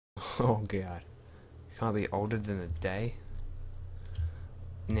Oh god. Can't be older than a day.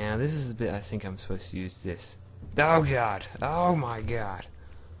 Now this is the bit I think I'm supposed to use this. Oh god. Oh my god.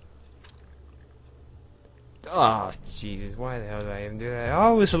 Oh Jesus, why the hell did I even do that?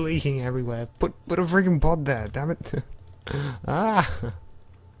 Oh, it's leaking everywhere. Put a freaking pod there, damn it. Ah.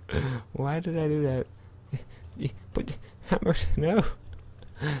 Why did I do that? Put hammer. No.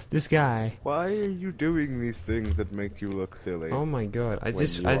 This guy. Why are you doing these things that make you look silly? Oh my god! I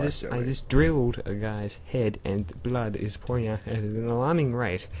silly. just drilled a guy's head, and blood is pouring out at an alarming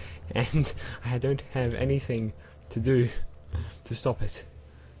rate, and I don't have anything to do to stop it.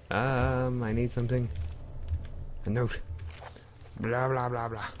 I need something. A note. Blah blah blah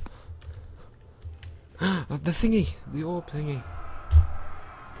blah. The thingy, the orb thingy.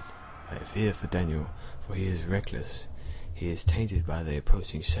 I fear for Daniel, for he is reckless. He is tainted by the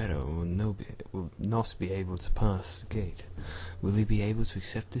approaching shadow and will not be able to pass the gate. Will he be able to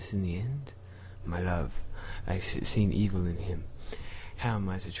accept this in the end? My love, I have seen evil in him. How am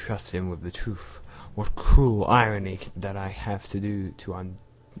I to trust him with the truth? What cruel irony that I have to do to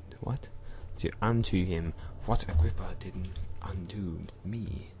unto him what Agrippa didn't undo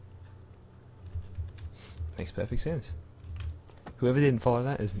me. Makes perfect sense. Whoever didn't follow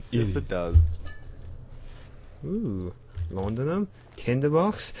that is an idiot. Yes, it does. Ooh. Laudanum,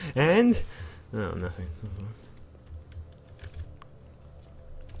 tinderbox, and oh, nothing.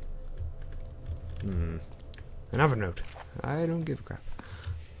 Another note. I don't give a crap.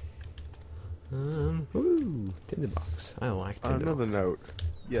 Ooh, tinderbox. I like tinderbox. Another note.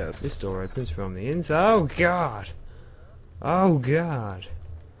 Yes. This door opens from the inside. Oh god. Oh god.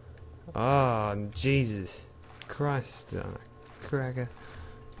 Oh Jesus Christ. Cracker.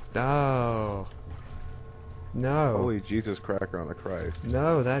 Oh. No. Holy Jesus cracker on the Christ.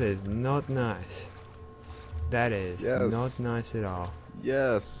 No, that is not nice. That is not nice at all.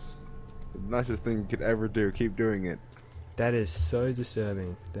 Yes. The nicest thing you could ever do. Keep doing it. That is so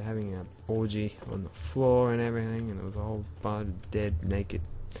disturbing. They're having an orgy on the floor and everything, and it was a whole bunch of dead, naked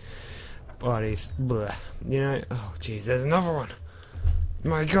bodies. Blah. You know, oh jeez, there's another one.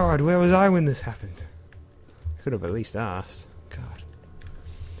 My god, where was I when this happened? Could have at least asked. God.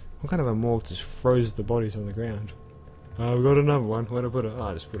 What kind of a morgue just froze the bodies on the ground? I've got another one. Where'd I put it? Oh,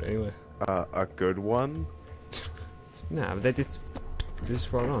 I just put it anywhere. A good one? Nah, but they just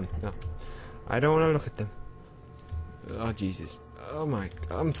throw it on. No. I don't want to look at them. Oh, Jesus. Oh my,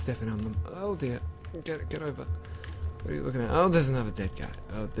 I'm stepping on them. Oh dear. Get over. What are you looking at? Oh, there's another dead guy.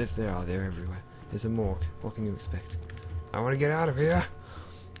 Oh, there they are. They're everywhere. There's a morgue. What can you expect? I want to get out of here.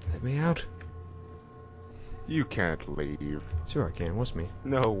 Let me out. You can't leave. Sure I can. What's me?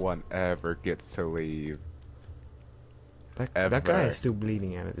 No one ever gets to leave. That guy is still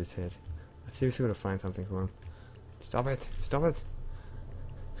bleeding out of his head. I seriously gotta find something for him. Stop it! Stop it!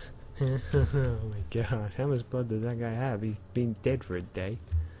 Oh my god, how much blood does that guy have? He's been dead for a day.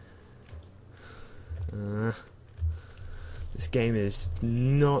 This game is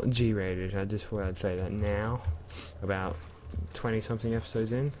not G-rated. I just thought I'd say that now. About 20 something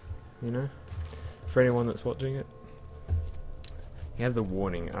episodes in, you know? For anyone that's watching it. You have the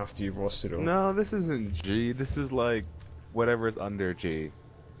warning after you've watched it all. No, this isn't G. This is like whatever is under G.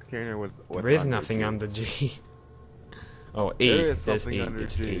 I can't remember what's there is under nothing G. under G. Oh, E. There is There's something E. under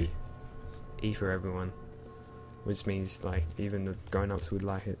It's G. E. E for everyone. Which means, like, even the grown-ups would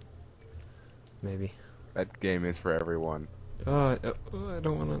like it. Maybe. That game is for everyone. I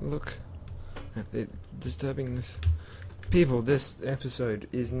don't want to look at it disturbingness. People, this episode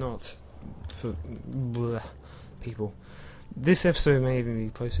is not for people. This episode may even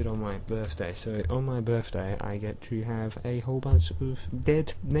be posted on my birthday, so on my birthday I get to have a whole bunch of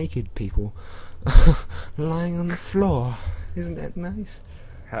dead, naked people lying on the floor. Isn't that nice?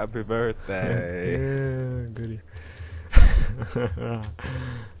 Happy birthday. Yeah, goody.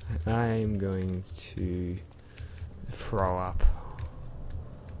 I'm going to throw up.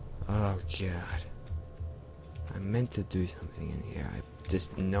 Oh god. I meant to do something in here. I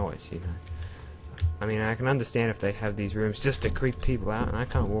just know it, you know. I mean, I can understand if they have these rooms just to creep people out, and I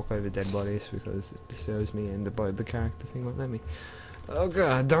can't walk over dead bodies because it disturbs me and the character thing won't let me. Oh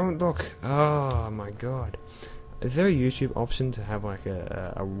god, don't look. Oh my god. Is there a YouTube option to have like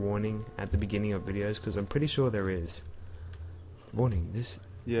a warning at the beginning of videos? Because I'm pretty sure there is. Warning, this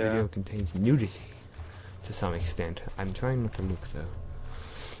video contains nudity to some extent. I'm trying not to look though.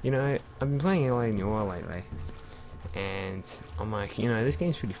 You know, I've been playing Ihasnotomato lately, and I'm like, you know, this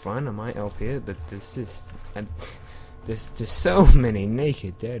game's pretty fun, I might LP it, but there's just so many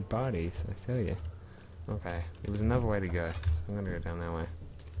naked dead bodies, I tell you. Okay, there was another way to go, so I'm gonna go down that way.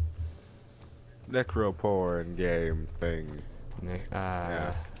 Necroporn game thing.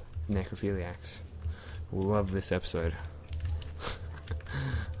 Yeah. necrophiliacs will love this episode.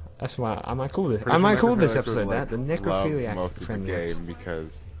 That's why I might call this. I might call this episode that, the necrophiliac most of the friendly game episode.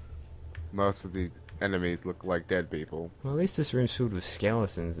 because most of the enemies look like dead people. Well, at least this room's filled with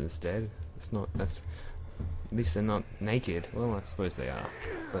skeletons instead. It's not. That's. At least they're not naked. Well, I suppose they are,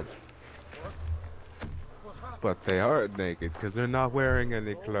 but. But they aren't naked because they're not wearing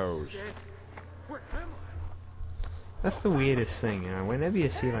any clothes. That's the weirdest thing, you know. Whenever you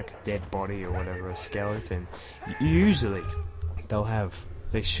see like a dead body or whatever, a skeleton, usually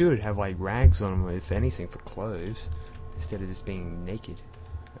they should have like rags on them, if anything, for clothes, instead of just being naked.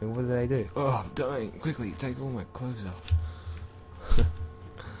 I mean, what do they do? Oh, I'm dying! Quickly, take all my clothes off.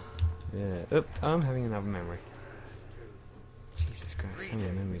 Yeah. Oop, I'm having another memory. Jesus Christ, how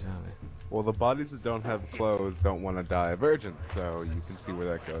many memories are there? Well, the bodies that don't have clothes don't want to die a virgin, so you can see where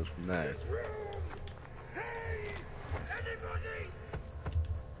that goes from there.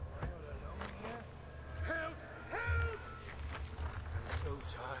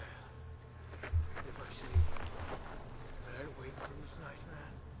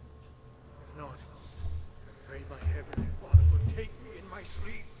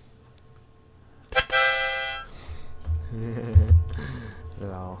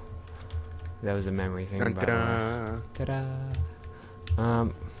 Lol. That was a memory thing, by the way. Ta-da. Ta-da!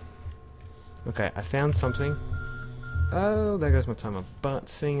 Okay, I found something. Oh, there goes my timer. But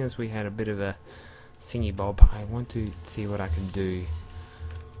seeing as we had a bit of a thingy bob, I want to see what I can do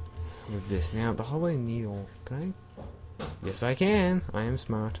with this. Now, the hollow needle, can I? Yes, I can! I am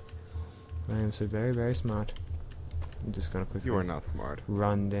smart. I am so very, very smart. I'm just gonna quickly You are not smart.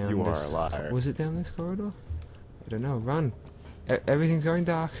 run down You are this... a liar. Was it down this corridor? I don't know. Run! Everything's going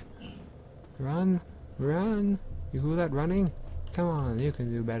dark. Run! Run! You call that running? Come on, you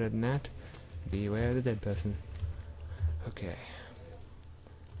can do better than that. Beware of the dead person. Okay.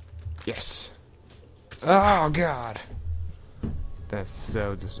 Yes! Oh, God! That's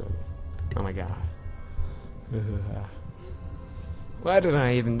so disturbing. Oh, my God. Why did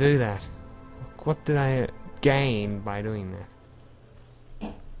I even do that? What did I gain by doing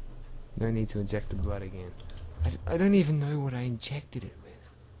that? No need to inject the blood again. I don't even know what I injected it with.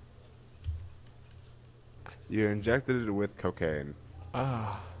 You injected it with cocaine.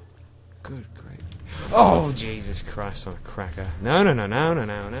 Ah, good, great. Oh, Jesus Christ on a cracker. No, no, no, no, no,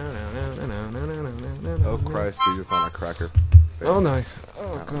 no, no, no, no, no, no, no, no, no, no. Oh Christ, Jesus on a cracker. Oh no. Oh I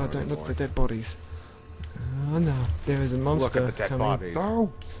don't know God, don't look anymore. for dead bodies. Oh no, there is a monster Look at the dead coming. bodies.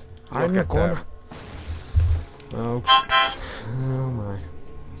 Oh, hide in Look the at corner. them. Oh. Oh my.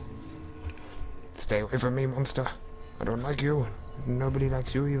 Stay away from me, monster. I don't like you. Nobody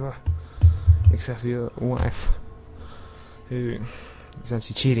likes you either. Except for your wife. Who is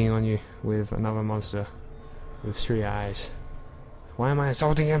actually cheating on you with another monster with 3 eyes. Why am I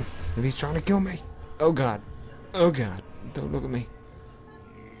assaulting him? If he's trying to kill me. Oh God. Oh God. Don't look at me.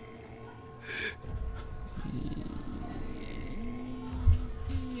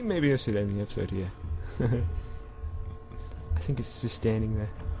 Maybe I should end the episode here. I think it's just standing there.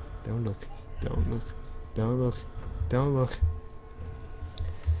 Don't look. Don't look. Don't look. Don't look.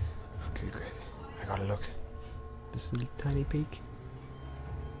 Good gravy. I gotta look. This little tiny peek.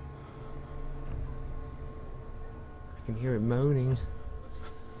 I can hear it moaning.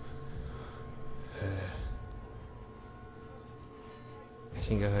 I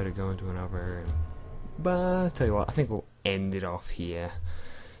think I heard it go into another room. But I'll tell you what, I think we'll end it off here.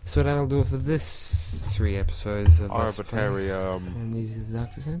 So that'll do it for this 3 episodes of Arbitrarium. Amnesia the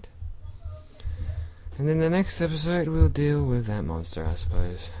Dark Decent. And in the next episode we'll deal with that monster, I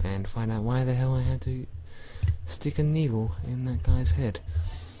suppose, and find out why the hell I had to stick a needle in that guy's head.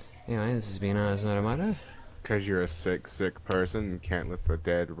 Anyway, this has been Ihasnotomato. Because you're a sick person and can't let the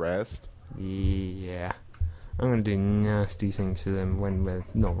dead rest. Yeah. I'm gonna do nasty things to them when we're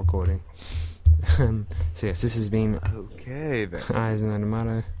not recording. So yes, this has been Okay then.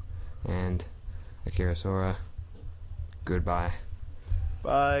 Ihasnotomato and Akiraaoisora. Goodbye.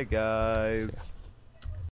 Bye guys.